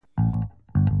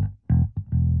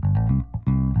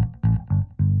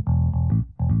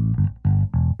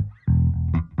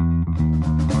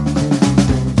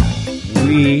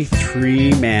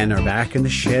three men are back in the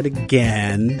shed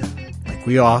again, like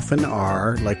we often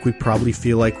are, like we probably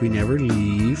feel like we never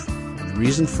leave. And the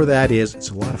reason for that is it's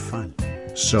a lot of fun.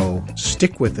 So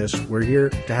stick with us. We're here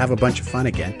to have a bunch of fun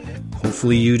again.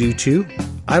 Hopefully you do too.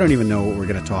 I don't even know what we're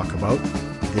going to talk about.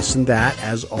 This and that,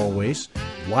 as always.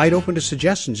 Wide open to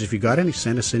suggestions. If you got any,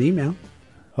 send us an email.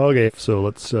 Okay, so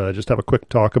let's just have a quick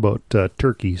talk about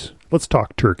turkeys. Let's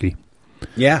talk turkey.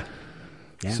 Yeah.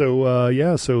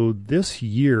 So this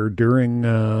year during,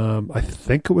 I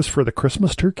think it was for the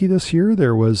Christmas turkey this year,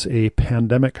 there was a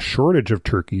pandemic shortage of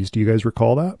turkeys. Do you guys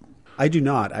recall that? I do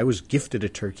not. I was gifted a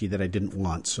turkey that I didn't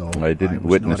want, so I didn't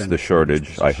witness the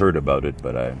shortage. I heard about it,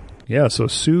 but so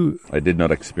Sue... I did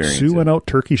not experience it. Sue went out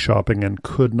turkey shopping and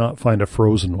could not find a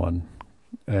frozen one.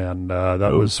 And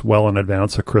that was well in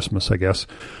advance of Christmas, I guess.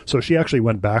 So she actually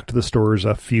went back to the stores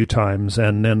a few times,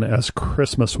 and then as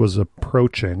Christmas was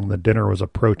approaching, the dinner was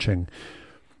approaching,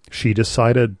 she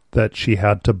decided that she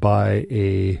had to buy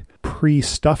a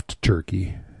pre-stuffed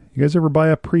turkey. You guys ever buy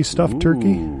a pre-stuffed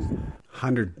turkey?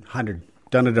 100.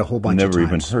 Done it a whole bunch of times. Never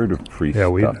even heard of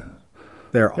pre-stuffed.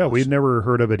 Awesome. We'd never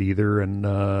heard of it either,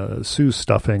 and Sue's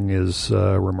stuffing is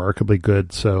remarkably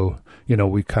good, so...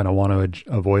 we kind of want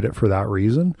to avoid it for that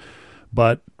reason,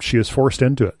 but she was forced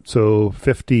into it. So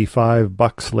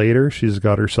 $55 later, she's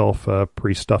got herself a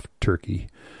pre-stuffed turkey.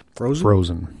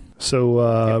 Frozen.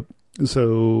 So,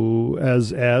 so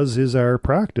as is our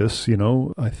practice,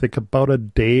 I think about a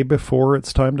day before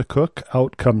it's time to cook,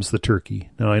 out comes the turkey.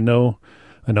 Now I know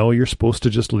you're supposed to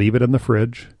just leave it in the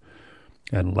fridge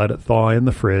and let it thaw in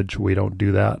the fridge. We don't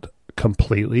do that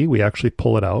completely. We actually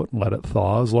pull it out and let it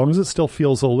thaw. As long as it still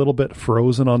feels a little bit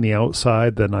frozen on the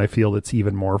outside, then I feel it's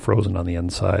even more frozen on the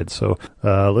inside. So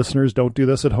listeners, don't do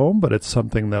this at home, but it's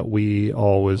something that we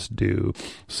always do.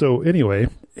 So anyway,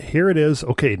 here it is.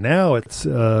 Okay, now it's,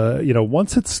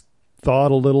 once it's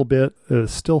thawed a little bit, it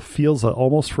still feels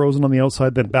almost frozen on the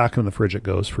outside, then back in the fridge it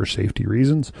goes for safety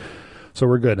reasons. So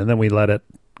we're good. And then we let it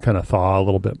kind of thaw a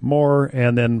little bit more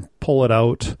and then pull it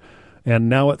out. And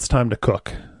now it's time to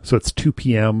cook. So it's 2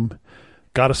 p.m.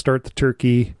 Got to start the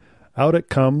turkey. Out it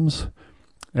comes.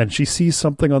 And she sees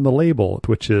something on the label,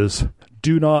 which is,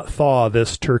 do not thaw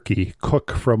this turkey.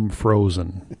 Cook from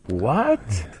frozen. What?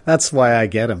 That's why I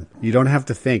get them. You don't have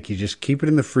to think. You just keep it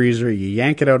in the freezer. You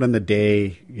yank it out on the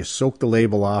day. You soak the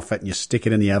label off it and you stick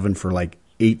it in the oven for like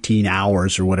 18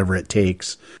 hours or whatever it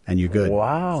takes, and you're good.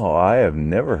 Wow, I have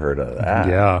never heard of that.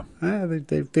 Yeah.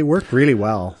 They work really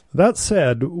well. That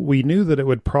said, we knew that it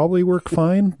would probably work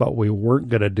fine, but we weren't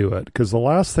going to do it, because the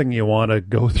last thing you want to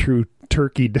go through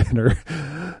turkey dinner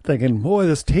thinking, boy,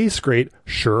 this tastes great.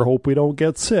 Sure hope we don't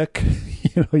get sick.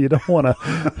 You don't want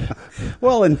to.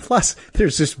 Well, and plus,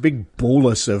 there's this big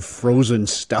bolus of frozen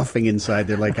stuffing inside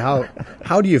there. Like,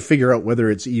 how do you figure out whether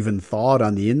it's even thawed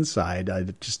on the inside? I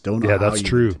just don't know. Yeah, that's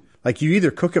true. Like, you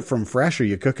either cook it from fresh or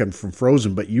you cook it from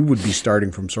frozen, but you would be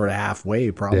starting from sort of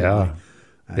halfway, probably.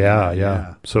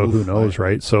 Yeah. So who knows,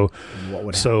 right? So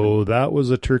that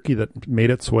was a turkey that made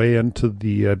its way into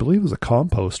the, I believe it was a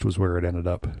compost was where it ended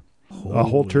up. A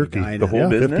whole turkey. The whole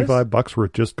business? $55 were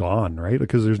just gone, right?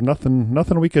 Because there's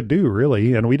nothing we could do,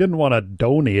 really. And we didn't want to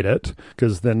donate it,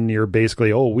 because then you're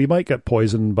basically, we might get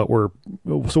poisoned, but so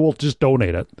we'll just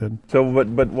donate it. So,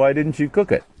 but why didn't you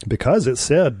cook it? Because it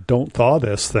said, don't thaw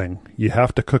this thing. You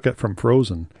have to cook it from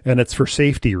frozen. And it's for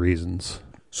safety reasons.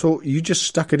 So you just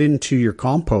stuck it into your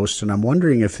compost, and I'm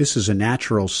wondering if this is a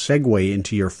natural segue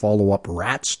into your follow-up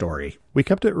rat story. We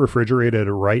kept it refrigerated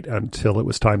right until it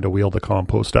was time to wheel the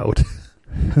compost out.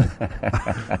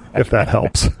 If that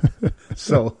helps.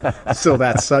 So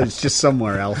that's it's just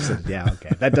somewhere else. Yeah,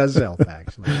 okay. That does help,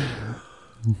 actually.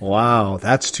 Wow,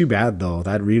 that's too bad, though.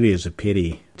 That really is a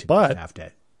pity.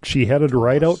 She headed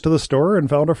right out to the store and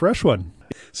found a fresh one.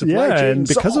 And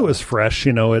because it was fresh,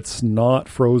 it's not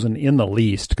frozen in the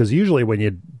least. Because usually when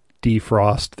you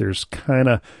defrost, there's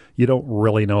you don't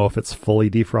really know if it's fully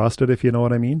defrosted, if you know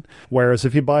what I mean. Whereas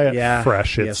if you buy it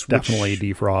fresh, it's definitely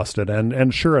defrosted.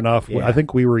 And sure enough, I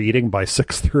think we were eating by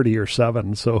 6:30 or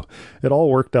 7, so it all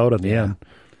worked out in the end.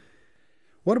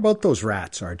 What about those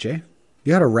rats, RJ?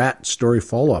 You had a rat story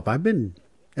follow-up.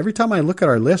 Every time I look at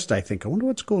our list, I think, I wonder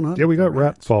what's going on. Yeah, we got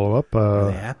rat follow-up.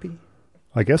 Are they happy?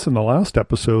 I guess in the last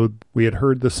episode, we had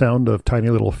heard the sound of tiny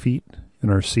little feet in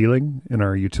our ceiling, in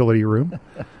our utility room,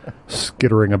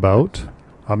 skittering about.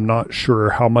 I'm not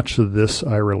sure how much of this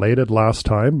I related last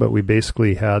time, but we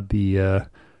basically had the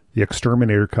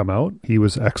exterminator come out. He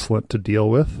was excellent to deal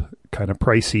with. kind of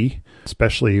pricey,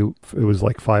 especially it was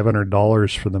like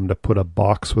 $500 for them to put a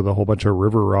box with a whole bunch of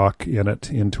river rock in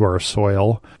it into our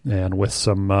soil, and with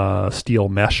some steel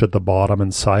mesh at the bottom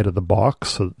and side of the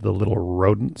box, so the little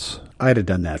rodents. I'd have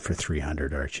done that for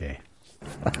 $300, Archie.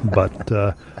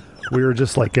 But we were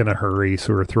just like in a hurry, so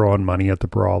we were throwing money at the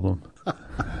problem.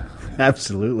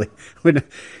 Absolutely.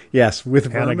 Yes,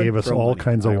 with Hannah gave us all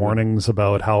kinds of warnings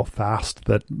about how fast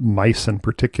that mice in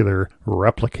particular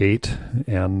replicate.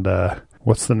 And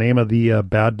what's the name of the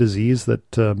bad disease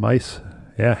that mice?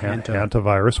 Yeah,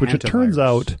 hantavirus, which it turns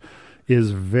out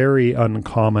is very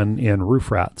uncommon in roof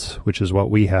rats, which is what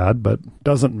we had, but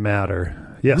doesn't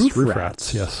matter. Yes, roof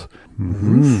rats. Yes.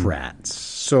 Mm-hmm. Roof rats.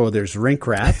 So there's rink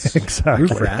rats, exactly.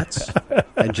 Roof rats,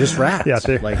 and just rats. Yeah,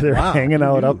 they're hanging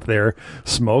out up there,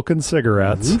 smoking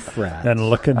cigarettes, roof rats. And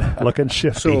looking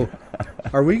shifty. So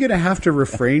are we going to have to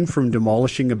refrain from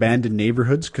demolishing abandoned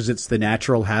neighborhoods because it's the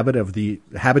natural habitat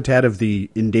of the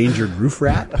endangered roof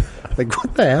rat? Like,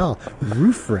 what the hell?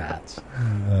 Roof rats.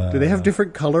 Do they have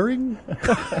different coloring?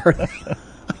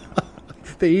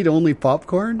 They eat only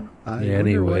popcorn?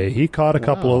 Anyway, he caught a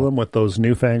couple of them with those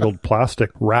newfangled plastic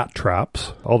rat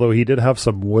traps, although he did have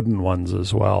some wooden ones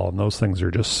as well, and those things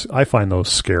are I find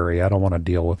those scary. I don't want to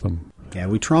deal with them. Yeah,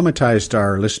 we traumatized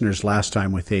our listeners last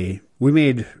time we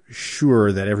made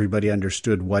sure that everybody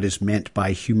understood what is meant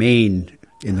by humane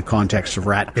in the context of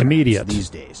rat traps immediate these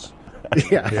days.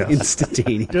 Yeah, yes.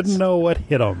 Instantaneous. Didn't know what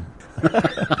hit them.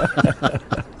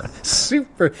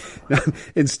 Super.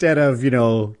 Instead of,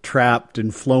 trapped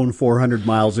and flown 400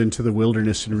 miles into the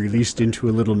wilderness and released into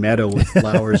a little meadow with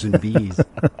flowers and bees.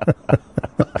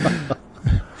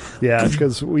 Yeah,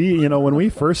 because when we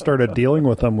first started dealing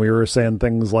with them, we were saying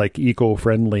things like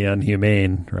eco-friendly and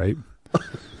humane, right?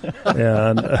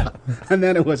 And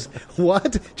then it was,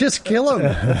 what? Just kill them.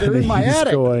 They're in my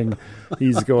attic.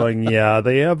 He's going, yeah,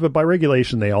 they have, by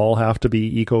regulation, they all have to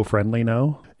be eco-friendly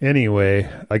now. Anyway,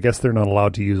 I guess they're not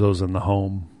allowed to use those in the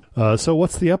home. So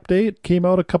what's the update? Came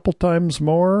out a couple times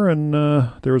more, and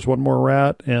there was one more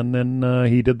rat, and then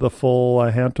he did the full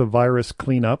hantavirus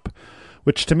cleanup,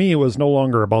 which to me was no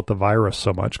longer about the virus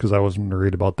so much because I wasn't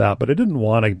worried about that, but I didn't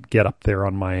want to get up there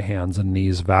on my hands and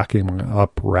knees vacuuming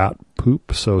up rat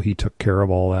poop, so he took care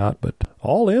of all that. But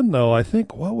all in, though, I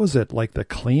think, what was it? Like the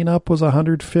cleanup was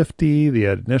 $150, the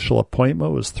initial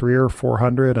appointment was $300 or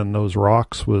 $400, and those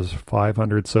rocks was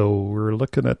 $500, so we're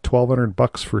looking at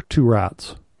 $1,200 for 2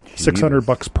 rats.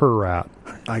 $600 per rat.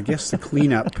 I guess the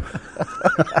cleanup...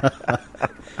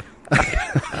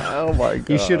 Oh my God!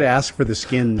 You should ask for the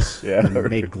skins and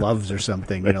make gloves or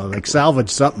something. Like salvage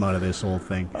something out of this whole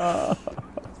thing.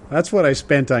 That's what I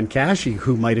spent on Kashi,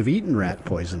 who might have eaten rat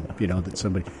poison. That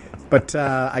somebody. But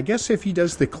I guess if he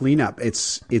does the cleanup,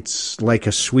 it's like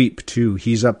a sweep too.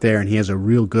 He's up there and he has a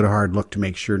real good hard look to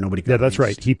make sure nobody. Yeah, that's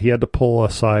right. He had to pull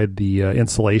aside the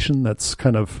insulation. That's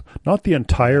kind of not the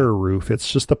entire roof.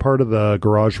 It's just the part of the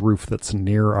garage roof that's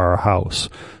near our house.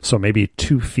 So maybe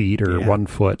 2 feet or 1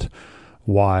 foot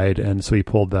wide, and so he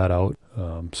pulled that out.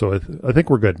 So I think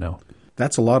we're good now.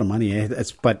 That's a lot of money.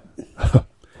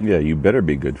 Yeah, you better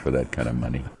be good for that kind of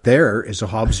money. There is a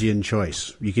Hobbesian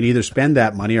choice. You can either spend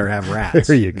that money or have rats.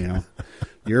 There you go.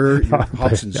 You're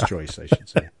Hobson's choice, I should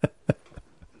say.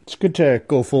 It's good to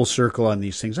go full circle on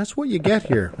these things. That's what you get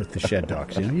here with the Shed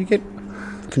Docs. You get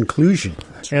conclusion.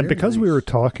 And because we were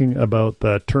talking about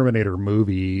the Terminator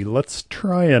movie, let's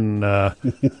try and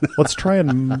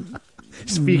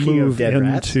Speaking move of dead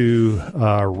into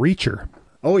Reacher.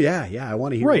 Oh, yeah. I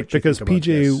want to hear right, what you because think about PJ,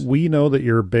 this. We know that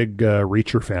you're a big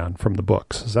Reacher fan from the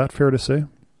books. Is that fair to say?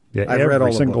 Yeah, I've read all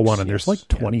the single books, one, and there's like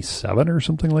 27 or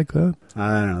something like that.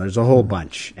 I don't know. There's a whole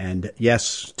bunch. And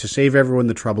yes, to save everyone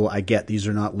the trouble, I get these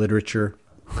are not literature.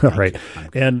 Right.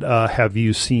 And have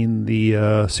you seen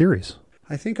the series?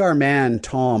 I think our man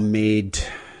Tom made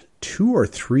 2 or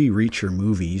 3 Reacher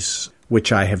movies,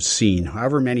 which I have seen.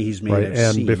 However many he's made, I've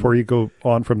seen. And before you go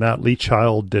on from that, Lee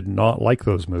Child did not like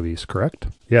those movies, correct?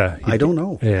 Yeah. I don't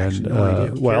know. And,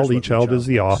 Lee Child is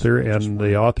the author, and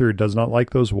the author does not like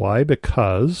those. Why?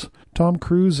 Because Tom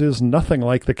Cruise is nothing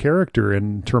like the character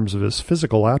in terms of his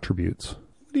physical attributes.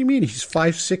 What do you mean? He's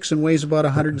 5'6" and weighs about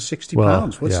 160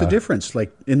 pounds. What's the difference?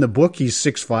 Like, in the book, he's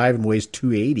 6'5" and weighs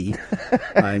 280.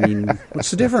 I mean,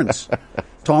 what's the difference?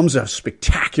 Tom's a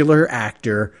spectacular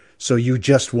actor, so you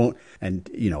just won't. And,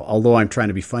 although I'm trying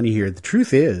to be funny here, the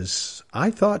truth is,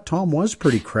 I thought Tom was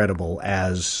pretty credible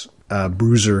as a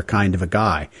bruiser kind of a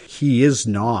guy. He is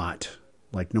not,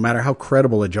 like, no matter how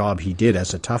credible a job he did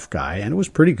as a tough guy, and it was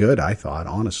pretty good, I thought,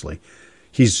 honestly.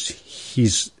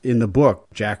 He's in the book,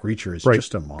 Jack Reacher is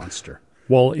just a monster.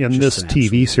 Well, in this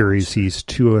TV series, he's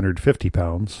 250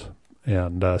 pounds.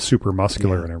 and super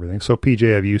muscular and everything. So,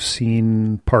 PJ, have you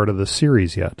seen part of the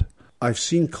series yet? I've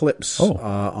seen clips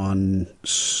on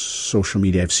social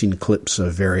media. I've seen clips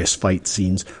of various fight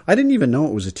scenes. I didn't even know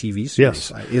it was a TV series.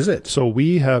 Yes. Is it? So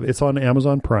it's on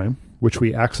Amazon Prime, which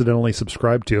we accidentally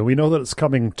subscribed to. And we know that it's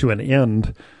coming to an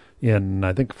end in,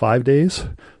 I think, 5 days.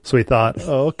 So we thought,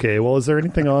 okay, well, is there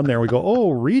anything on there? We go,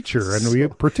 Reacher. And we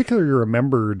particularly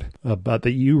remembered about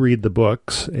that you read the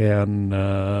books. And,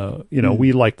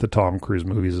 we like the Tom Cruise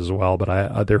movies as well,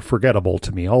 but they're forgettable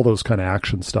to me. All those kind of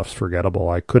action stuff's forgettable.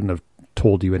 I couldn't have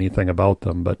told you anything about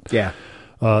them. But yeah.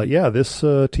 This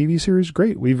TV series is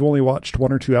great. We've only watched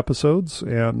 1 or 2 episodes,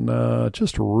 and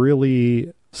just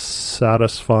really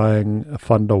satisfying,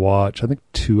 fun to watch. I think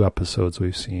 2 episodes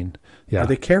we've seen. Yeah. Are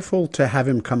they careful to have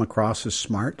him come across as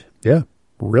smart? Yeah,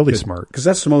 really smart. Because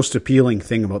that's the most appealing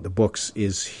thing about the books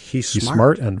is he's smart. He's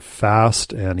smart and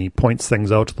fast, and he points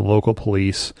things out to the local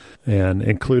police, and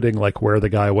including like where the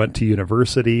guy went to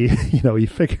university. He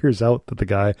figures out that the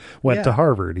guy went to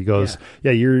Harvard. He goes,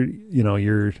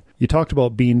 you talked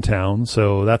about Beantown,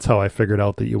 so that's how I figured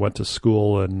out that you went to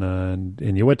school and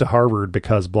you went to Harvard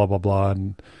because blah blah blah.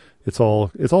 And it's all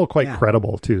quite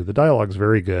credible too. The dialogue's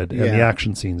very good, and the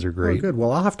action scenes are great. Oh, good.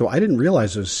 Well, I didn't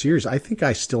realize it was a series. I think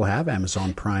I still have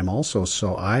Amazon Prime also,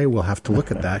 so I will have to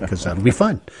look at that because that'll be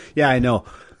fun. Yeah, I know.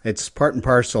 It's part and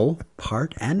parcel.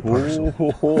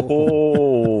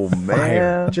 Oh, man.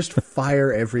 Fire. Just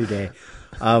fire every day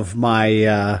of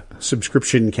my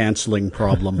subscription canceling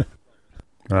problem.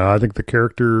 I think the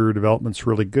character development's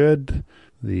really good.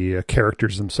 The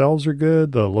characters themselves are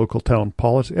good. The local town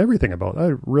politics, everything about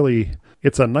it.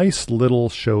 It's a nice little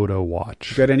show to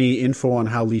watch. Got any info on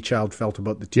how Lee Child felt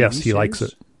about the TV Yes, he series? likes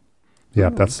it. Yeah,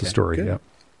 that's the story. Good. Yeah.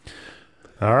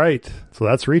 All right. So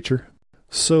that's Reacher.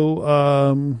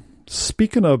 So,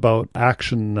 speaking about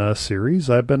action series,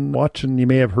 I've been watching, you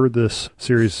may have heard this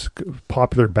series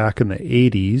popular back in the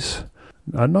 80s.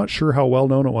 I'm not sure how well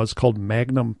known it was, called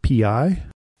Magnum P.I.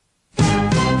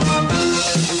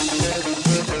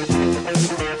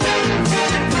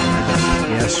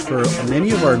 Yes, for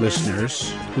many of our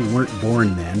listeners who weren't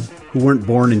born then, who weren't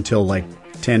born until like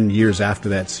 10 years after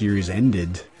that series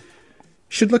ended,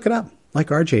 should look it up like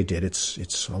RJ did.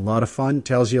 It's a lot of fun.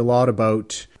 Tells you a lot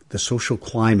about the social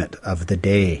climate of the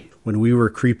day. When we were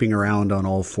creeping around on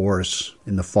all fours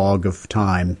in the fog of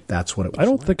time, that's what it was. I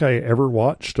don't think I ever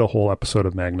watched a whole episode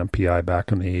of Magnum P.I.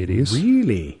 back in the 80s.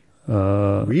 Really?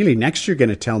 Really? Next you're going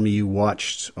to tell me you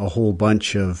watched a whole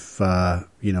bunch of,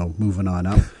 moving on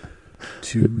up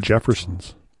to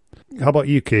Jeffersons. How about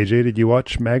you, KJ? Did you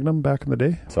watch Magnum back in the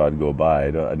day? So I'd go by.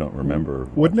 I don't remember.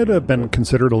 Wouldn't it have been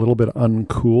considered a little bit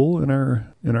uncool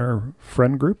in our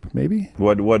friend group, maybe?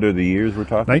 What are the years we're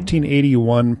talking?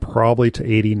 1981 probably to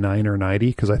 89 or 90,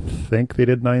 because I think they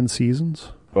did 9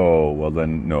 seasons. Oh, well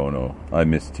then, no. I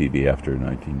missed TV after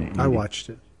 1980. I watched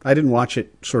it. I didn't watch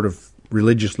it sort of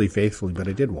religiously faithfully, but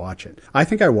I did watch it. I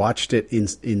think I watched it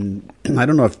in I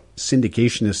don't know if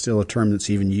syndication is still a term that's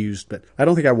even used, but I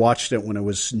don't think I watched it when it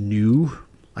was new.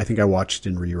 I think I watched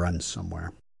it in reruns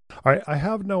somewhere. I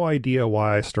have no idea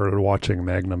why I started watching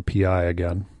Magnum P.I.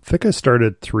 again. I think I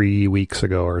started 3 weeks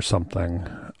ago or something.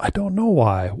 I don't know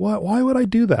why. Why would I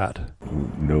do that?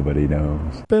 Nobody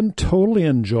knows. Been totally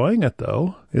enjoying it,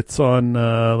 though. It's on,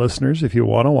 listeners, if you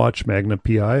want to watch Magnum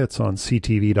P.I., it's on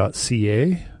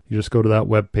ctv.ca. You just go to that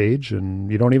webpage,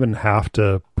 and you don't even have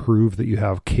to prove that you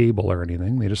have cable or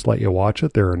anything. They just let you watch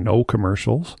it. There are no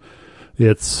commercials.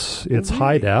 It's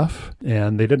high def,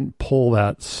 and they didn't pull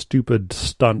that stupid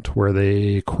stunt where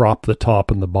they crop the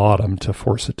top and the bottom to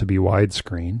force it to be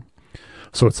widescreen.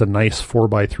 So it's a nice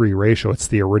 4:3 ratio. It's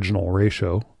the original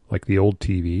ratio, like the old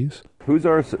TVs. Who's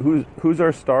our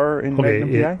star in Magnum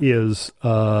P.I.? It is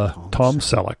Tom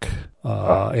Selleck.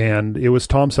 And it was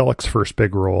Tom Selleck's first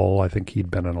big role. I think he'd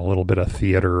been in a little bit of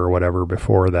theater or whatever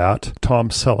before that. Tom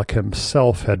Selleck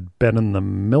himself had been in the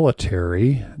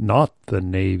military, not the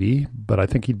Navy, but I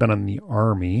think he'd been in the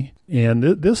Army. And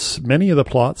many of the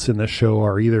plots in this show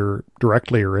are either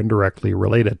directly or indirectly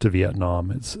related to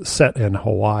Vietnam. It's set in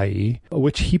Hawaii,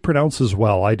 which he pronounces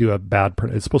well. I do a bad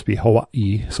it's supposed to be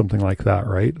Hawaii, something like that,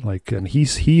 right? And he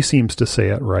seems to say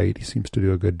it right. He seems to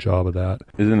do a good job of that.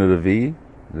 Isn't it a V?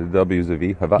 The W's a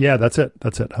V? Hawaii? Yeah, that's it.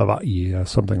 Hawaii,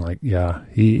 something like, yeah.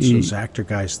 Those actor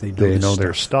guys, they know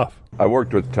their stuff. I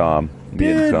worked with Tom.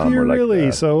 Me and Tom were like really?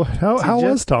 that. So how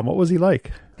was Tom? What was he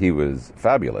like? He was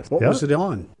fabulous. What was it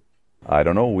on? I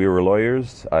don't know. We were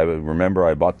lawyers. I remember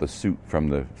I bought the suit from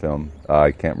the film.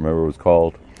 I can't remember what it was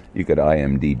called. You could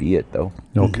IMDb it, though.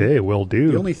 Okay, will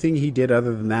do. The only thing he did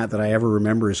other than that I ever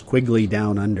remember is Quigley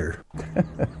Down Under,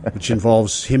 which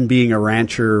involves him being a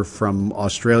rancher from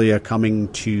Australia coming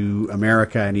to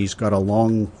America, and he's got a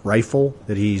long rifle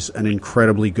that he's an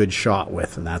incredibly good shot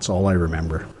with, and that's all I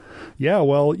remember. Yeah,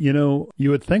 well, you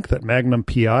would think that Magnum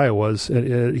P.I. was,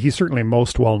 he's certainly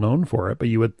most well known for it, but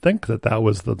you would think that that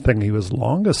was the thing he was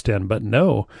longest in, but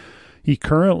no. He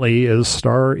currently is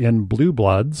star in Blue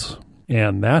Bloods,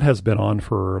 and that has been on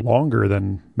for longer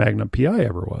than Magnum P.I.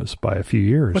 ever was by a few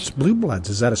years. What's Blue Bloods?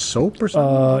 Is that a soap or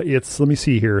something? Let me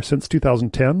see here. Since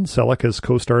 2010, Selleck has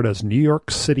co-starred as New York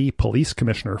City Police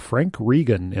Commissioner Frank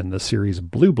Regan in the series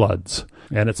Blue Bloods,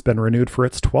 and it's been renewed for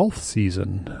its 12th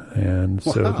season. And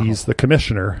so he's the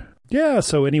commissioner. Yeah,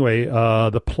 so anyway,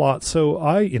 the plot. So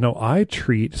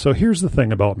so here's the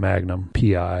thing about Magnum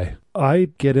P.I. I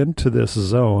get into this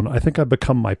zone. I think I've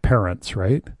become my parents,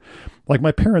 right? Like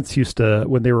my parents used to,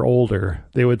 when they were older,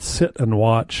 they would sit and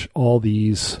watch all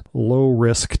these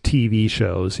low-risk TV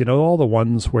shows, all the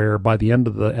ones where by the end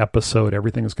of the episode,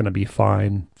 everything's going to be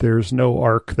fine. There's no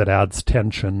arc that adds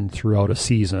tension throughout a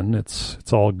season. It's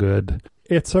all good.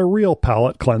 It's a real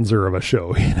palate cleanser of a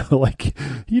show, like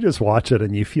you just watch it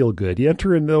and you feel good. You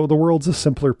enter into the world's a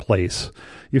simpler place.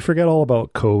 You forget all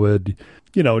about COVID,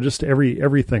 just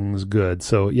everything's good.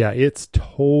 So yeah, it's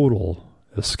total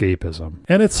escapism.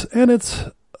 And it's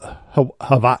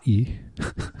Hawaii.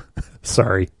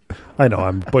 Sorry. I know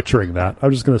I'm butchering that.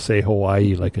 I'm just going to say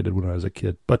Hawaii like I did when I was a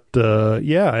kid. But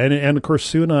yeah, and of course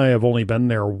Sue and I have only been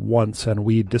there once, and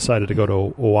we decided to go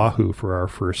to Oahu for our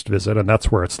first visit, and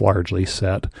that's where it's largely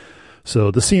set.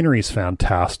 So the scenery's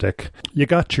fantastic. You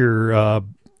got your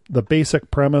the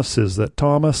basic premise is that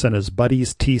Thomas and his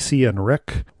buddies TC and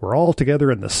Rick were all together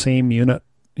in the same unit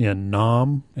in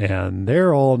Nam, and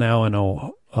they're all now in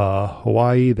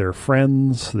Hawaii. They're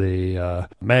friends.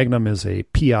 Magnum is a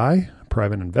PI,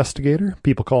 private investigator.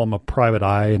 People call him a private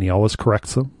eye, and he always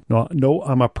corrects them. No,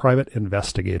 I'm a private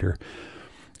investigator.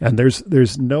 And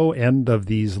there's no end of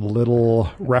these little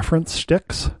reference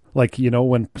sticks. Like,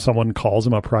 when someone calls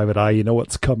him a private eye, you know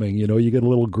what's coming. You get a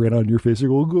little grin on your face. You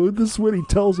go, oh, this is what he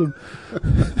tells him.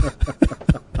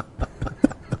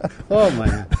 Oh,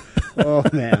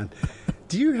 man.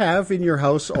 Do you have in your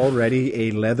house already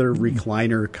a leather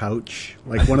recliner couch?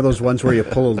 Like one of those ones where you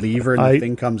pull a lever and the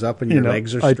thing comes up and your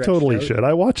legs are stretched I totally out? should.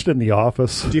 I watched it in The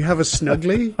Office. Do you have a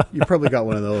Snuggly? You probably got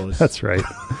one of those. That's right.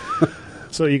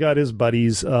 So you got his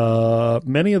buddies.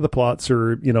 Many of the plots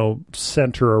are,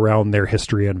 center around their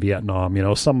history in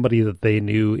Vietnam. Somebody that they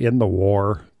knew in the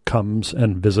war comes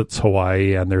and visits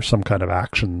Hawaii, and there's some kind of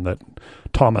action that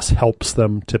Thomas helps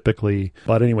them typically.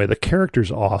 But anyway, the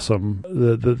character's awesome.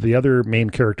 The other main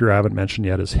character I haven't mentioned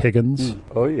yet is Higgins.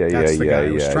 Oh, yeah.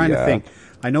 I was trying to think.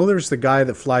 I know there's the guy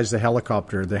that flies the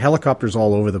helicopter. The helicopter's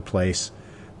all over the place,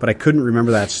 but I couldn't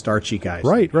remember that starchy guy.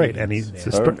 Right. And he's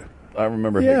I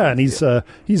remember. Yeah, Higgins, and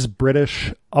he's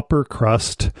British, upper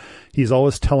crust. He's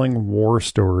always telling war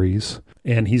stories,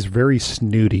 and he's very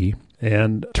snooty.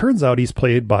 And turns out he's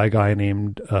played by a guy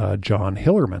named John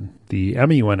Hillerman, the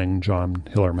Emmy-winning John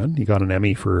Hillerman. He got an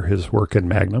Emmy for his work in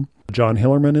Magnum. John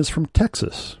Hillerman is from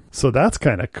Texas. So that's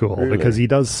kind of cool because he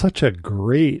does such a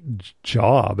great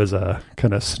job as a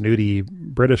kind of snooty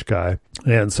British guy.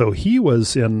 And so he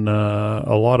was in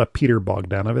a lot of Peter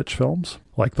Bogdanovich films,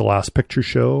 like The Last Picture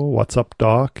Show, What's Up,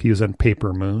 Doc? He was in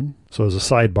Paper Moon. So as a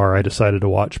sidebar, I decided to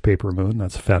watch Paper Moon.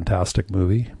 That's a fantastic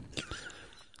movie.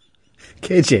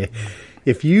 KJ,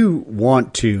 if you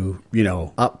want to,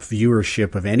 up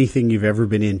viewership of anything you've ever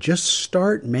been in, just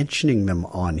start mentioning them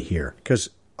on here. Because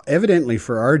evidently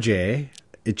for RJ,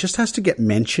 it just has to get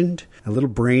mentioned. A little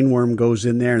brainworm goes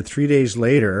in there, and 3 days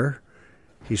later,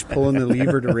 he's pulling the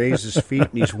lever to raise his feet,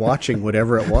 and he's watching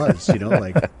whatever it was,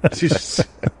 Just...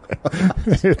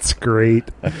 It's great.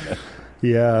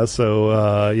 Yeah,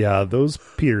 so, those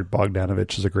Peter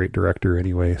Bogdanovich is a great director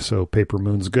anyway, so Paper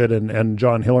Moon's good, and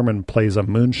John Hillerman plays a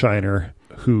moonshiner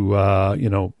who,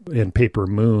 in Paper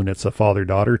Moon, it's a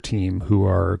father-daughter team who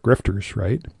are grifters,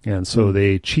 right? And so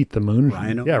they cheat the moon.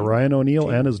 Ryan O'Neal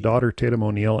and his daughter, Tatum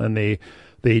O'Neal, and they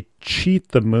cheat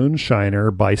the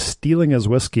moonshiner by stealing his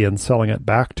whiskey and selling it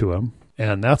back to him.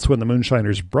 And that's when the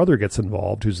moonshiner's brother gets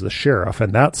involved, who's the sheriff,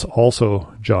 and that's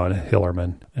also John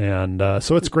Hillerman. And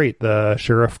so it's great. The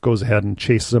sheriff goes ahead and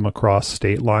chases him across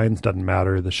state lines. Doesn't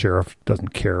matter. The sheriff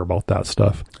doesn't care about that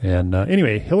stuff. And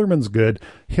anyway, Hillerman's good.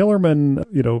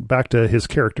 Hillerman, back to his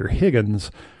character,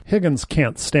 Higgins. Higgins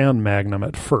can't stand Magnum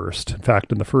at first. In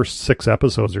fact, in the first 6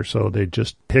 episodes or so,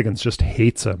 Higgins just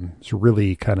hates him. He's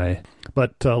really kind of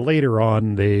But later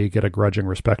on, they get a grudging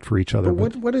respect for each other.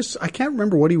 But what is? I can't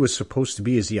remember what he was supposed to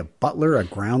be. Is he a butler, a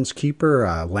groundskeeper,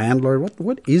 a landlord?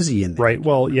 What is he in there? Right.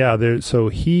 Well, yeah. So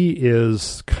he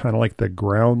is kind of like the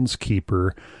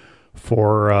groundskeeper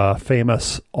for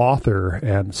famous author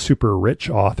and super rich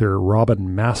author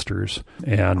Robin Masters.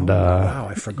 And wow,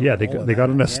 I forgot. Yeah, they got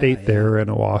an estate there in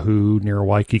Oahu near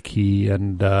Waikiki,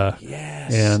 and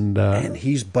yes, and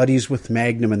he's buddies with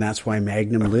Magnum, and that's why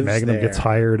Magnum lives Magnum there. gets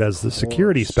hired as the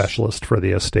security specialist for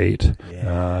the estate,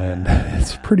 and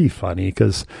it's pretty funny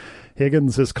because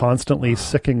Higgins is constantly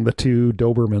sicking the two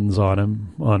Dobermans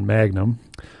on Magnum,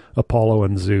 Apollo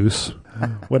and Zeus.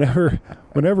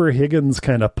 Whenever Higgins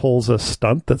kind of pulls a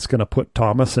stunt that's going to put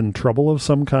Thomas in trouble of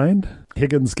some kind,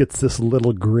 Higgins gets this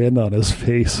little grin on his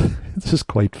face. It's just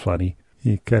quite funny.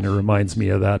 He kind of reminds me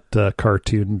of that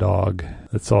cartoon dog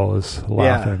that's always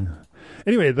laughing. Yeah.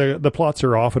 Anyway, the plots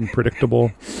are often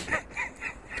predictable.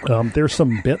 There's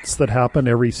some bits that happen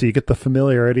so you get the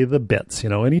familiarity of the bits.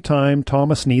 Anytime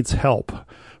Thomas needs help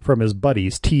from his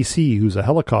buddies, TC, who's a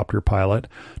helicopter pilot,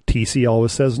 TC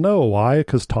always says no. Why?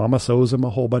 Because Thomas owes him a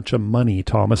whole bunch of money.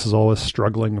 Thomas is always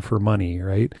struggling for money,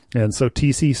 right? And so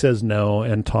TC says no,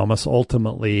 and Thomas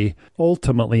ultimately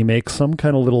makes some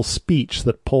kind of little speech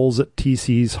that pulls at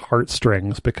TC's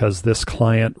heartstrings because this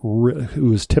client,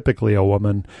 who is typically a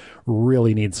woman,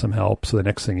 really needs some help. So the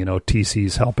next thing you know,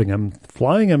 TC's helping him,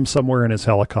 flying him somewhere in his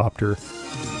helicopter.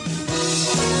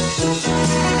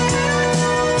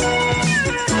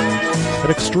 At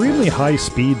extremely high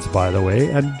speeds, by the way,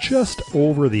 and just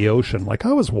over the ocean. Like,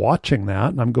 I was watching that,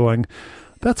 and I'm going,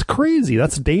 that's crazy.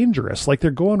 That's dangerous. Like, they're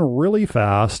going really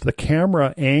fast. The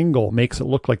camera angle makes it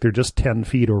look like they're just 10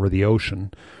 feet over the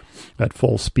ocean at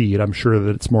full speed. I'm sure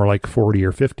that it's more like 40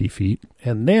 or 50 feet.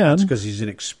 And then... That's because he's an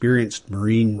experienced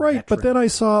Marine Right, veteran. But then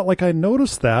I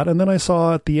noticed that, and then I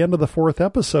saw at the end of the 4th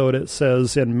episode, it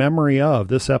says, in memory of,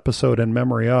 this episode in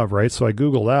memory of, right? So I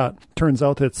Google that. Turns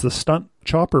out that it's the stunt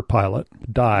chopper pilot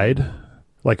died,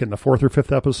 like in the 4th or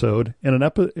 5th episode, in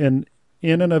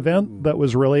an event that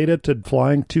was related to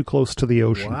flying too close to the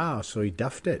ocean. Wow, so he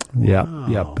duffed it. Wow.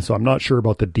 Yeah. So I'm not sure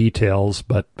about the details,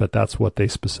 but that's what they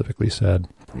specifically said.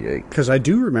 Because I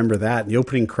do remember that. In the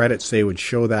opening credits, they would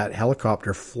show that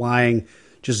helicopter flying,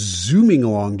 just zooming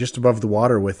along just above the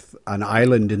water with an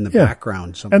island in the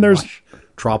background. And there's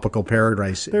tropical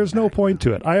paradise. There's no point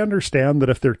to it. I understand that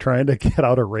if they're trying to get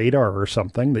out a radar or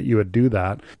something that you would do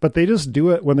that, but they just do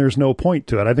it when there's no point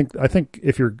to it. I think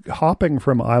if you're hopping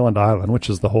from island to island, which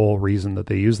is the whole reason that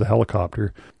they use the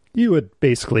helicopter, you would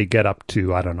basically get up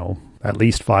to, I don't know, at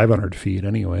least 500 feet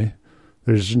anyway.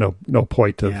 There's no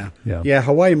point to... Yeah,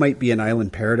 Hawaii might be an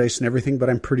island paradise and everything, but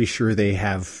I'm pretty sure they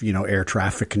have, air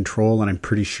traffic control, and I'm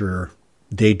pretty sure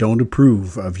they don't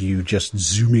approve of you just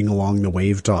zooming along the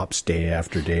wave tops day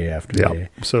after day after day.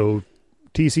 So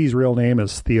TC's real name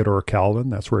is Theodore Calvin.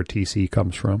 That's where TC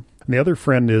comes from. And the other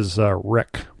friend is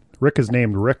Rick. Rick is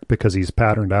named Rick because he's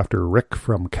patterned after Rick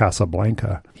from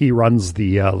Casablanca. He runs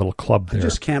the little club there. I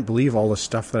just can't believe all the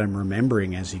stuff that I'm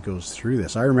remembering as he goes through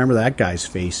this. I remember that guy's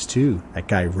face, too. That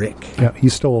guy, Rick. Yeah,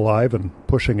 he's still alive and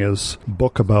pushing his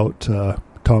book about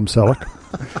Tom Selleck.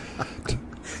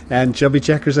 And Chubby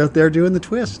Checker's out there doing the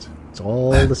twist. It's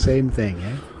all the same thing,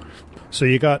 eh? So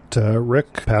you got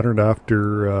Rick, patterned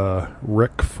after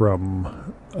Rick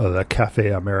from the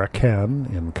Café Americain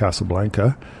in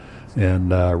Casablanca.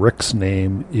 And Rick's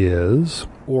name is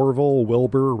Orville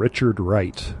Wilbur Richard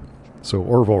Wright. So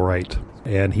Orville Wright.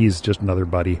 And he's just another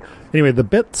buddy. Anyway, the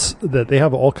bits, that they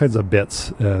have all kinds of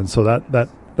bits. And so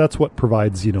that's what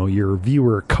provides, your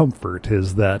viewer comfort,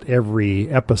 is that every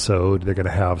episode they're going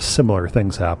to have similar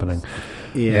things happening.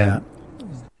 Yeah.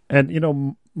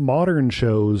 And modern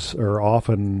shows are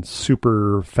often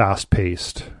super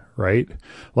fast-paced, right?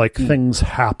 Like things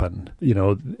happen.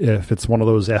 If it's one of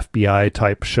those FBI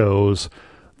type shows,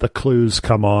 the clues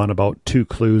come on about 2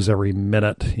 clues every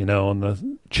minute, and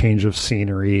the change of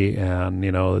scenery, and,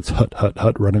 it's hut, hut,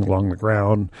 hut running along the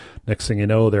ground. Next thing you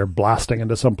know, they're blasting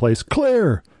into someplace.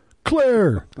 Clear!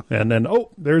 And then,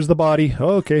 there's the body.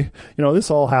 Okay.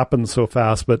 This all happens so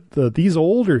fast, but these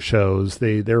older shows,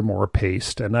 they're more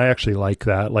paced, and I actually like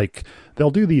that. Like,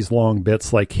 they'll do these long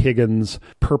bits, like Higgins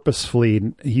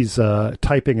purposefully, he's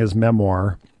typing his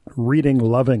memoir, reading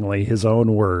lovingly his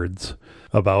own words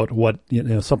about what,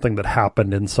 something that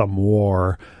happened in some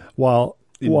war while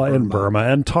in Burma.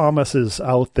 And Thomas is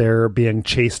out there being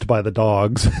chased by the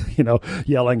dogs,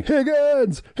 yelling,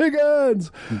 Higgins!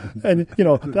 And,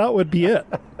 that would be it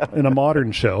in a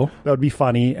modern show. That would be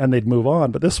funny, and they'd move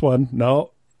on. But this one,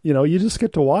 no. You just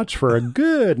get to watch for a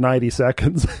good 90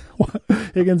 seconds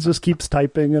Higgins just keeps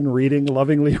typing and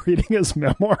lovingly reading his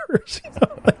memoirs.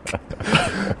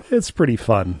 It's pretty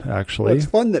fun, actually. Well, it's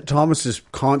fun that Thomas is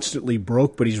constantly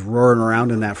broke, but he's roaring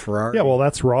around in that Ferrari. Yeah, well,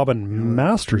 that's Robin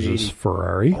Masters'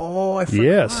 Ferrari. Oh, I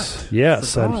forgot.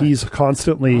 Yes, and he's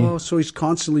constantly... Oh, so he's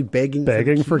constantly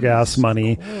begging for gas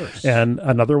money. And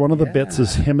another one of the bits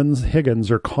is him and Higgins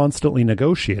are constantly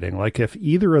negotiating. Like, if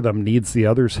either of them needs the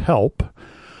other's help,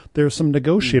 there's some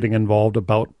negotiating involved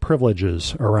about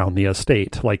privileges around the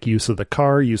estate, like use of the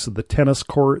car, use of the tennis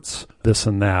courts, this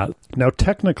and that. Now,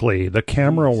 technically, the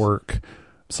camera work,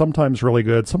 sometimes really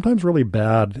good, sometimes really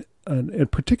bad, and in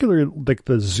particular, like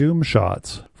the zoom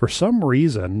shots. For some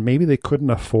reason, maybe they couldn't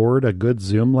afford a good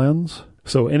zoom lens.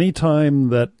 So anytime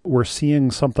that we're seeing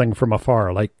something from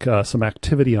afar, like some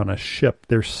activity on a ship,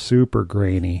 they're super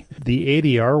grainy. The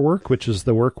ADR work, which is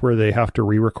the work where they have to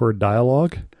re-record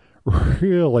dialogue,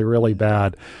 really, really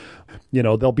bad. You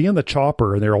know, they'll be in the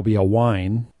chopper and there'll be a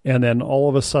whine, and then all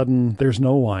of a sudden there's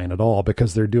no whine at all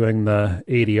because they're doing the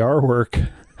ADR work.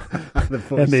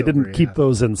 And they didn't keep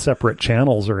those in separate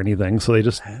channels or anything, so they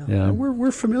just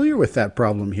we're familiar with that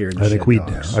problem here. I think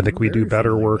we do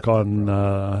better work on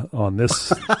this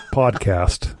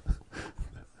podcast.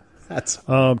 That's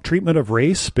treatment of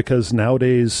race, because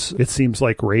nowadays it seems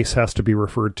like race has to be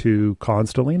referred to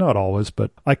constantly, not always,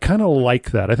 but I kind of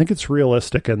like that. I think it's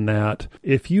realistic in that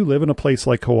if you live in a place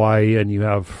like Hawaii and you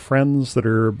have friends that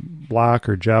are black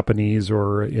or Japanese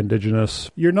or indigenous,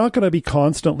 you're not going to be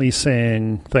constantly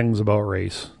saying things about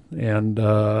race. And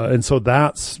so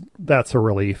that's a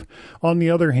relief. On the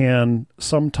other hand,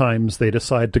 sometimes they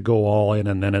decide to go all in,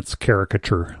 and then it's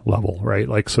caricature level, right?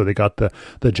 Like, so they got the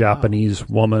Japanese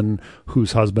woman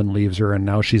whose husband leaves her, and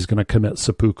now she's going to commit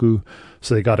seppuku.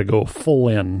 So they got to go full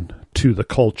in to the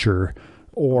culture,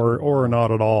 or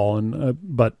not at all. And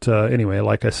but anyway,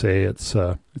 like I say, it's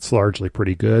largely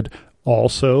pretty good.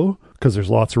 Also, because there's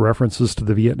lots of references to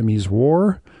the Vietnamese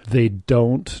War, they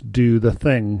don't do the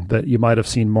thing that you might have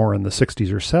seen more in the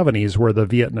 60s or 70s, where the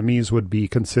Vietnamese would be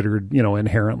considered,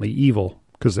 inherently evil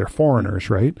because they're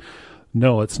foreigners, right?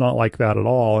 No, it's not like that at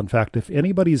all. In fact, if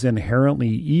anybody's inherently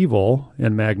evil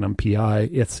in Magnum PI,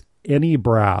 it's any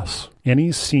brass.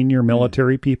 Any senior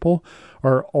military people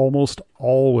are almost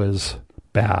always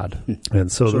bad. And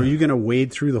so are you going to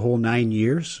wade through the whole 9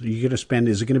 years? Are you going to spend,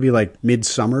 is it going to be like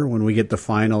midsummer when we get the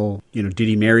final, did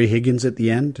he marry Higgins at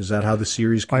the end? Is that how the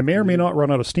series I may or may not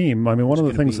run out of steam. I mean, one of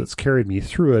the things that's carried me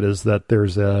through it is that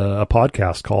there's a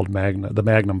podcast called the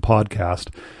Magnum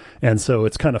Podcast. And so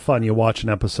it's kind of fun. You watch an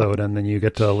episode and then you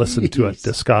get to listen to it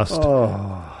discussed.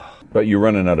 Oh. But you're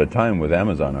running out of time with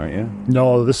Amazon, aren't you?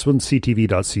 No, this one's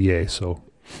ctv.ca, so...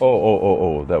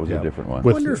 Oh, that was a different one. I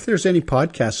wonder if there's any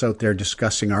podcasts out there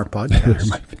discussing our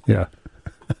podcast. Yeah.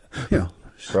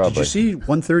 Probably. Did you see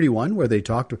 131 where they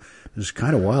talked? It was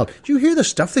kind of wild. Did you hear the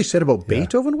stuff they said about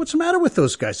Beethoven? What's the matter with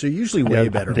those guys? They're usually way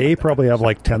better. They probably have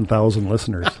like 10,000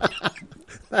 listeners.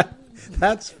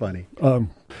 That's funny.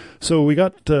 So we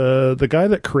got the guy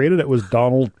that created it was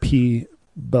Donald P.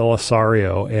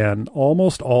 Belisario, and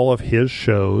almost all of his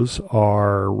shows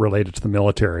are related to the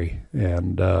military.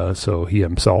 And so he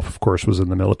himself, of course, was in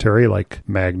the military like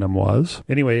Magnum was.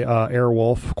 Anyway,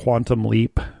 Airwolf, Quantum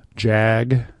Leap,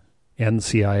 JAG,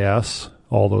 NCIS,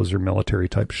 all those are military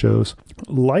type shows.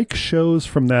 Like shows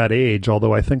from that age,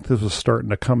 although I think this was starting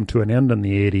to come to an end in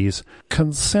the 80s,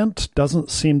 consent doesn't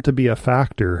seem to be a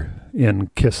factor in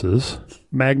kisses.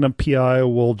 Magnum PI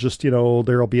will just,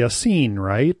 there'll be a scene,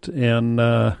 right?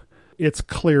 And it's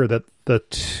clear that the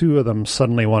two of them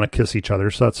suddenly want to kiss each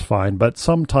other, so that's fine. But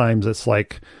sometimes it's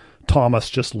like Thomas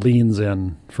just leans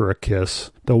in for a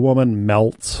kiss. The woman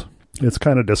melts. It's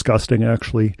kind of disgusting,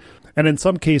 actually. And in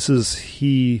some cases,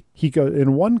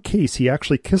 in one case, he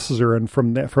actually kisses her, and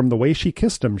from the way she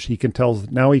kissed him, he tells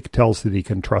that he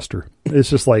can trust her. It's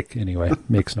just like, anyway,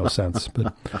 makes no sense.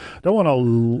 But I don't want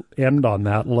to end on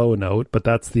that low note, but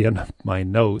that's the end of my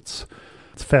notes.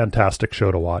 It's a fantastic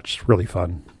show to watch. It's really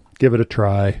fun. Give it a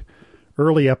try.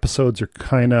 Early episodes are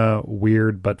kind of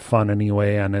weird, but fun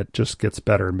anyway, and it just gets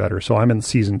better and better. So I'm in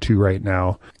season 2 right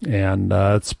now, and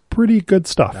it's pretty good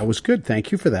stuff. That was good.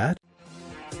 Thank you for that.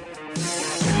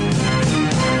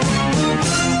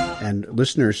 And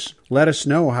listeners, let us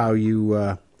know how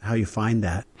you find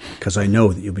that, because I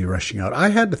know that you'll be rushing out. I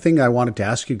had the thing I wanted to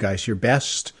ask you guys, your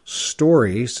best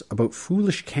stories about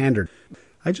foolish candor.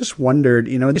 I just wondered,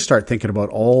 you start thinking about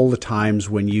all the times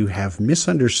when you have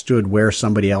misunderstood where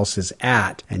somebody else is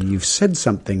at, and you've said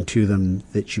something to them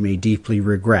that you may deeply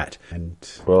regret.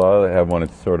 Well, I have one.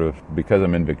 It's sort of, because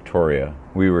I'm in Victoria.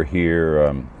 We were here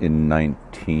in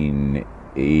 1980.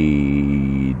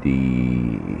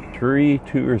 1983,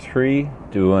 2 or 3,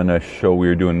 doing a show. We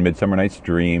were doing Midsummer Night's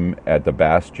Dream at the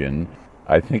Bastion.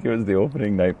 I think it was the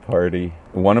opening night party.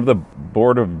 One of the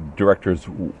board of directors'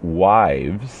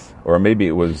 wives, or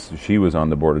maybe she was on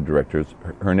the board of directors.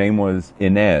 Her name was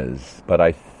Inez, but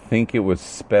I think it was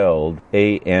spelled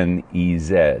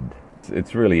Anez.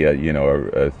 It's really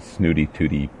a snooty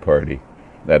tooty party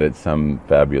that at some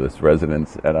fabulous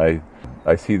residence, and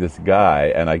I see this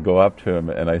guy, and I go up to him,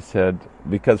 and I said,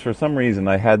 because for some reason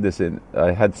I had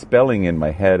spelling in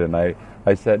my head, and I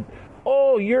said,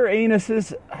 "Oh, you're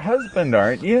Anus's husband,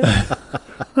 aren't you?"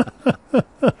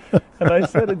 And I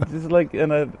said it just like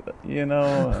in a,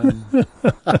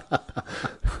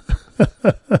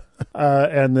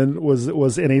 and then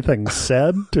was anything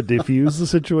said to defuse the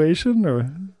situation,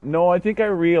 or? No, I think I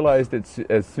realized it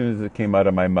as soon as it came out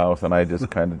of my mouth, and I just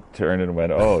kind of turned and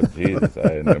went, "Oh, Jesus,"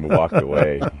 and then walked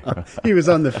away. He was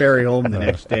on the ferry home the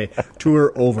next day.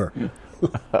 Tour over.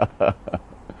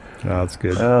 That's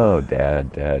good. Oh,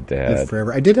 Dad. Live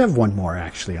forever. I did have one more,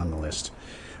 actually, on the list.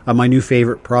 My new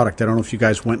favorite product. I don't know if you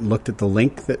guys went and looked at the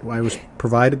link that I was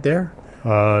provided there.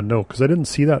 No, because I didn't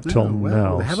see that till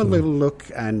now. Have a little look,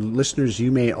 and listeners,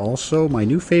 you may also. My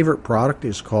new favorite product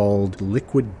is called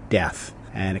Liquid Death,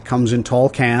 and it comes in tall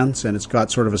cans, and it's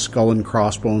got sort of a skull and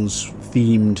crossbones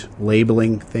themed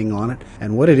labeling thing on it.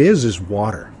 And what it is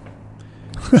water.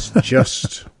 It's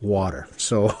just water.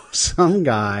 So some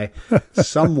guy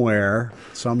somewhere,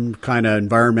 some kind of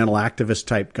environmental activist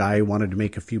type guy who wanted to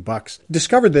make a few bucks,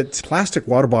 discovered that plastic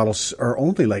water bottles are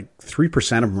only like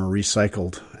 3% of them are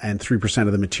recycled, and 3%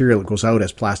 of the material that goes out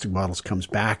as plastic bottles comes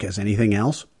back as anything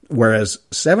else, whereas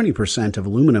 70% of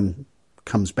aluminum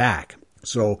comes back.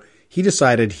 So he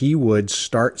decided he would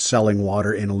start selling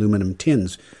water in aluminum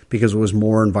tins because it was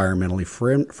more environmentally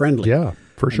friendly. Yeah.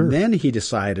 For sure. And then he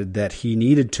decided that he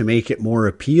needed to make it more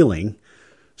appealing.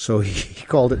 So he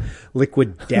called it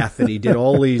Liquid Death, and he did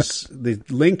all these. The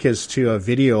link is to a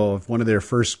video of one of their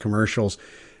first commercials,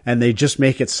 and they just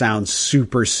make it sound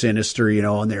super sinister,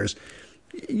 and there's,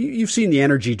 you've seen the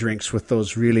energy drinks with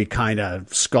those really kind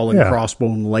of skull and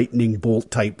crossbone lightning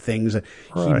bolt type things. Right.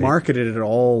 He marketed it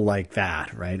all like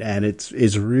that, right? And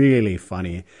it's really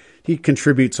funny. He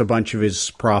contributes a bunch of his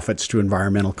profits to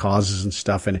environmental causes and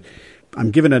stuff, and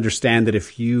I'm given to understand that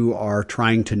if you are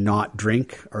trying to not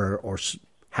drink or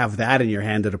have that in your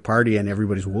hand at a party and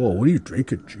everybody's, "Whoa, what are you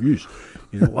drinking? Jeez.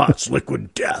 Wow, it's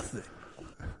Liquid Death."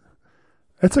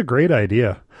 That's a great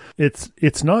idea.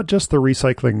 It's not just the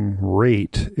recycling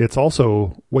rate. It's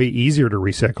also way easier to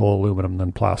recycle aluminum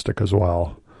than plastic as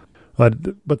well.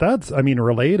 But that's,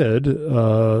 related,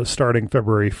 starting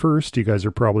February 1st, you guys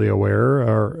are probably aware,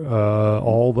 are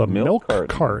all the milk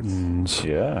cartons.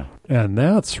 Yeah. And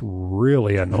that's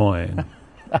really annoying.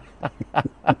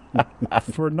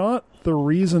 For not the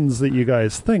reasons that you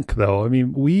guys think, though.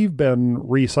 We've been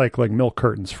recycling milk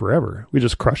cartons forever. We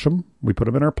just crush them. We put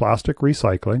them in our plastic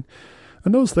recycling.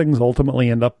 And those things ultimately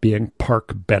end up being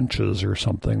park benches or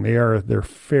something. They're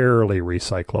fairly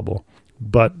recyclable.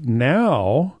 But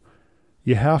now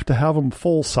you have to have them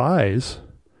full size,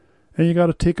 and you got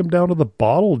to take them down to the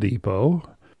bottle depot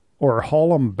or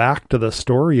haul them back to the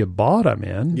store you bought them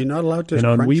in. You're not allowed to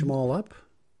crunch them all up?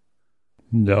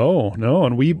 No.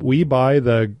 And we buy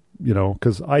the,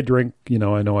 because I drink,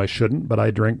 I know I shouldn't, but I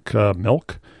drink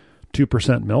milk,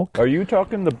 2% milk. Are you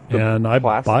talking the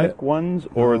plastic ones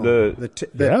or the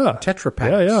Tetra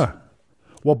Paks? Yeah.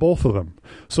 Well, both of them.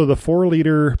 So the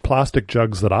 4-liter plastic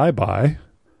jugs that I buy,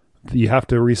 you have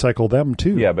to recycle them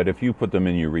too. Yeah, but if you put them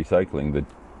in your recycling, the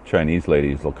Chinese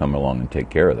ladies will come along and take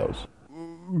care of those.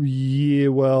 Yeah,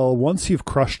 well, once you've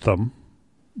crushed them,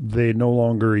 you no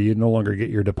longer get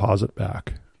your deposit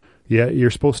back. Yeah,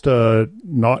 you're supposed to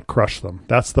not crush them.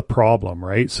 That's the problem,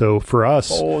 right? So for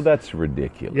us... Oh, that's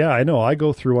ridiculous. Yeah, I know. I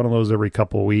go through one of those every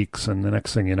couple of weeks, and the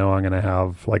next thing you know, I'm going to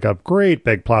have like a great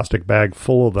big plastic bag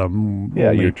full of them.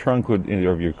 Yeah, your trunk of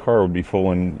your car would be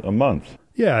full in a month.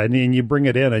 Yeah, and you bring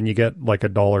it in, and you get like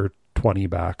 $1.20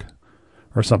 back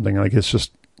or something. Like, it's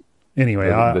just... Anyway,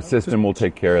 the system will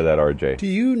take care of that, RJ. Do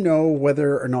you know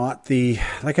whether or not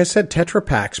like I said, Tetra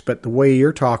Paks, but the way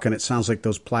you're talking, it sounds like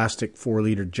those plastic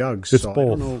 4-liter jugs. It's both. I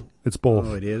don't know. It's both.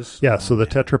 Oh, it is? Yeah, so the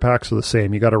Tetra Paks are the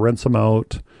same. You got to rinse them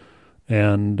out,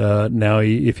 and now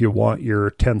if you want your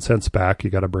 10 cents back, you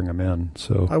got to bring them in.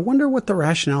 So I wonder what the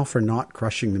rationale for not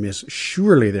crushing them is.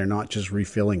 Surely they're not just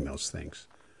refilling those things.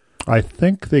 I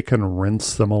think they can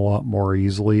rinse them a lot more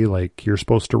easily. Like, you're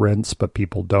supposed to rinse, but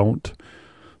people don't.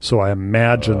 So I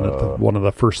imagine that one of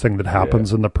the first thing that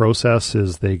happens in the process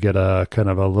is they get a kind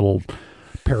of a little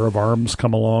pair of arms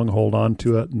come along, hold on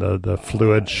to it, and the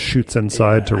fluid shoots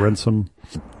inside to rinse them.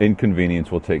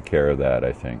 Inconvenience will take care of that,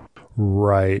 I think.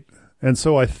 Right. And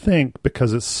so I think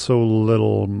because it's so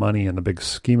little money in the big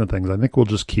scheme of things, I think we'll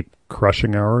just keep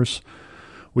crushing ours.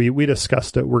 We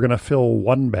discussed it. We're going to fill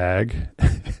one bag.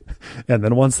 And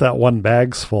then once that one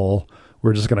bag's full,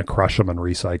 we're just going to crush them and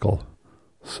recycle.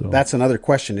 So that's another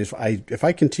question. If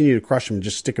I continue to crush them and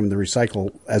just stick them in the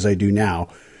recycle as I do now,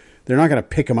 they're not going to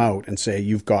pick them out and say,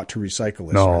 you've got to recycle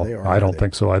this. No, I don't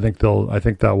think so. I think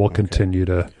that will continue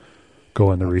to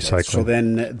go in the recycling. So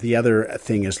then the other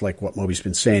thing is like what Moby's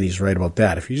been saying. He's right about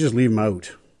that. If you just leave them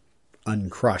out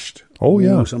uncrushed,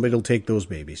 somebody will take those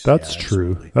babies. That's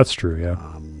true. Absolutely. That's true.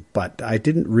 Yeah. But I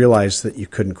didn't realize that you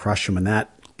couldn't crush them, and that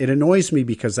it annoys me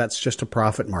because that's just a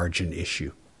profit margin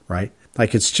issue, right?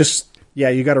 Like it's just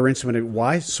you got to rinse them. And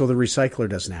why? So the recycler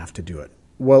doesn't have to do it.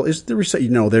 Well, is the recycler?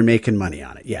 No, they're making money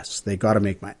on it. Yes, they got to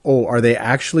make money. Oh, are they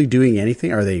actually doing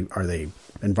anything? Are they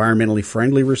environmentally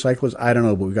friendly recyclers? I don't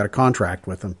know, but we've got a contract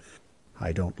with them.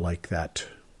 I don't like that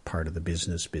part of the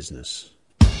business.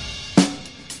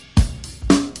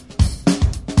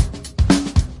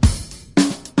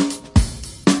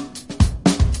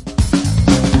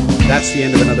 That's the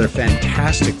end of another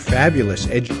fantastic, fabulous,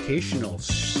 educational,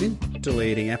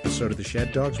 scintillating episode of the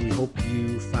Shed Dogs. We hope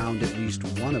you found at least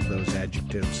one of those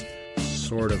adjectives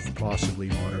sort of possibly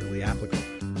moderately applicable.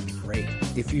 Great.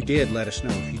 If you did, let us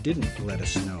know. If you didn't, let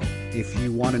us know. If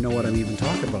you want to know what I'm even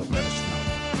talking about, let us know.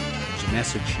 There's a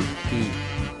message here.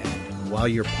 And while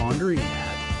you're pondering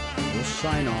that, we'll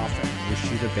sign off and wish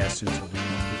you the best until we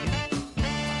meet again.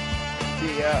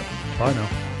 See ya. Bye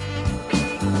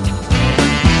now.